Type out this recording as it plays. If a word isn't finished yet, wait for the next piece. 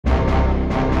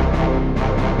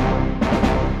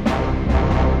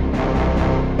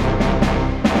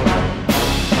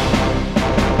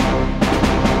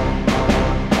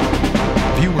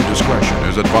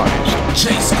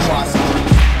advised.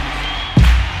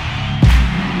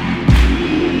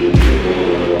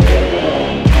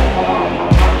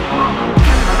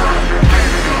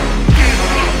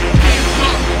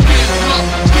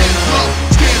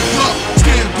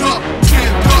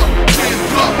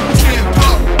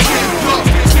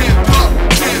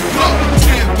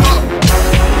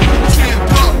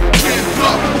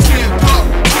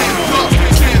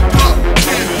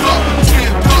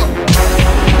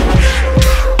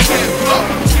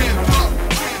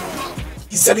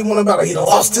 He said he wanted about it, he done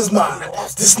lost his mind.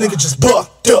 This nigga just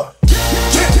bucked up.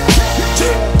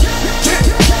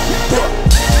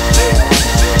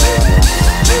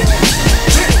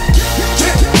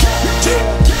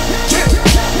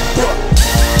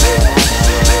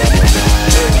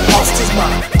 Lost his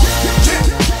mind.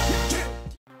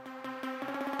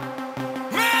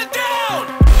 Man down!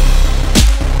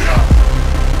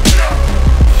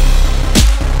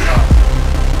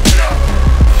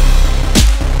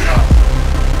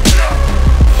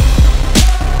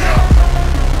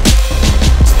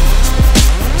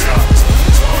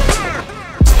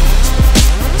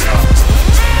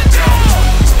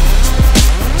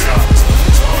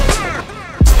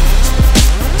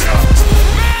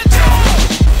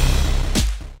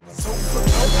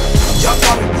 Y'all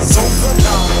thought it was over,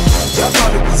 nah. Y'all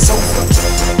thought it was over.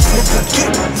 Nigga,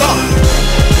 get locked.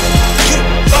 Get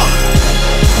locked.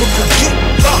 Nigga, get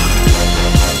locked.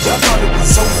 Y'all thought it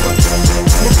was over.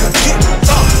 Nigga, get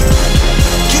locked.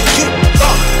 Get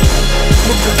locked.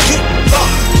 Nigga, get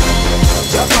locked.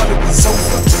 Y'all thought it was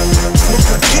over.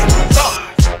 Nigga, get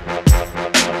locked.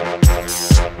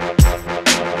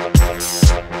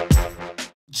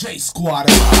 J Squad.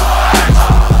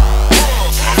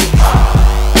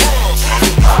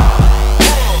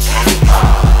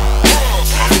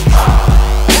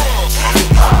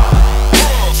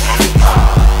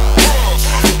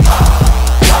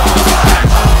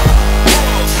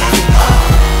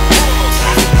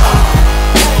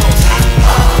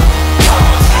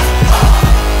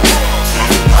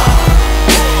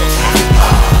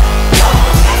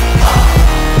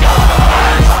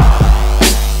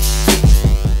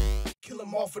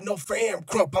 For no fam,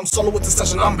 Krump, I'm solo with the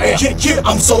session, I'm man. Yeah, yeah,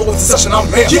 I'm solo with the session, I'm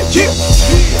man. Yeah, yeah.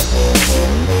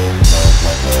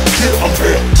 Yeah, I'm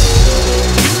man.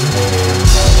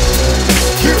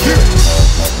 Yeah, yeah.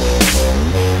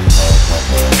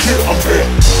 Yeah, I'm man.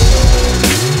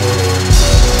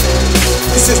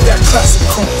 This is that classic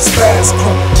Krump, spaz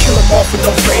Krump. Kill him off with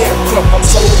no fam, Krump. I'm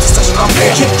solo with the session, I'm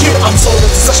man. Yeah, yeah, I'm solo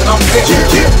with the session, I'm man. Yeah,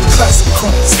 yeah. Classic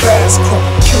Krump, spaz Krump.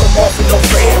 Kill him off with no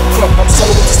fam, Krump. I'm solo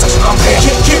with the session, I'm man.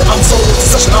 Yeah, yeah, I'm solo with the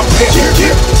session, I'm man. Yeah,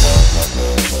 yeah.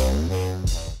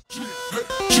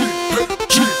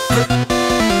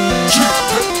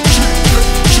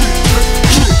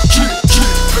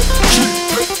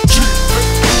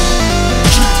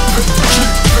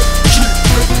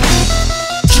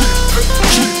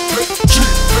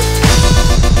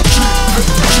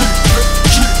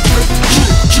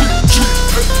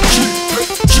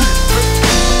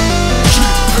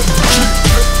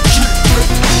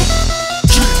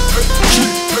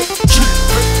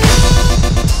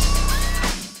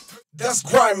 That's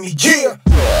grimy, yeah.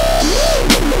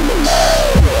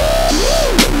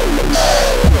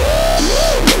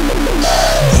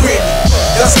 Gritty,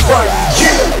 that's grimy,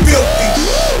 yeah. Filthy,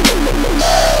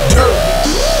 dirty,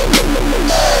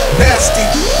 nasty,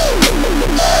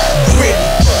 gritty,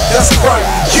 that's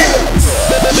grimy, yeah.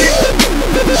 Yeah,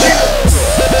 yeah, yeah.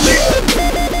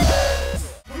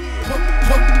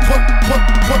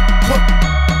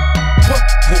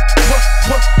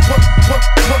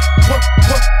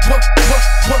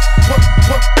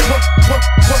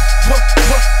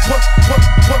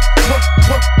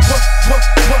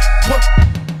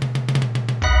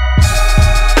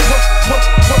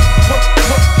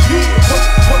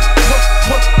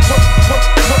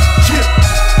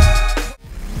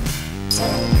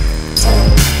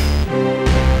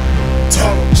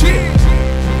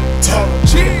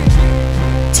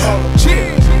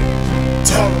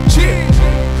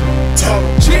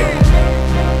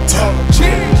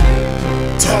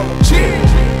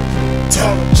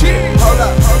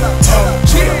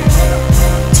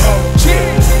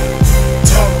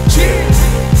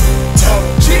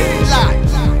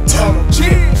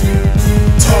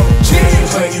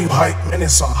 And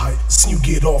it's alright, see you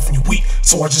get off and you weak,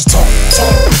 so I just talk.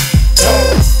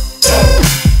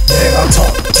 Then I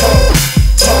talk.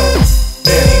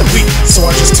 Then he weak, so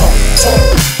I just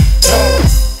talk.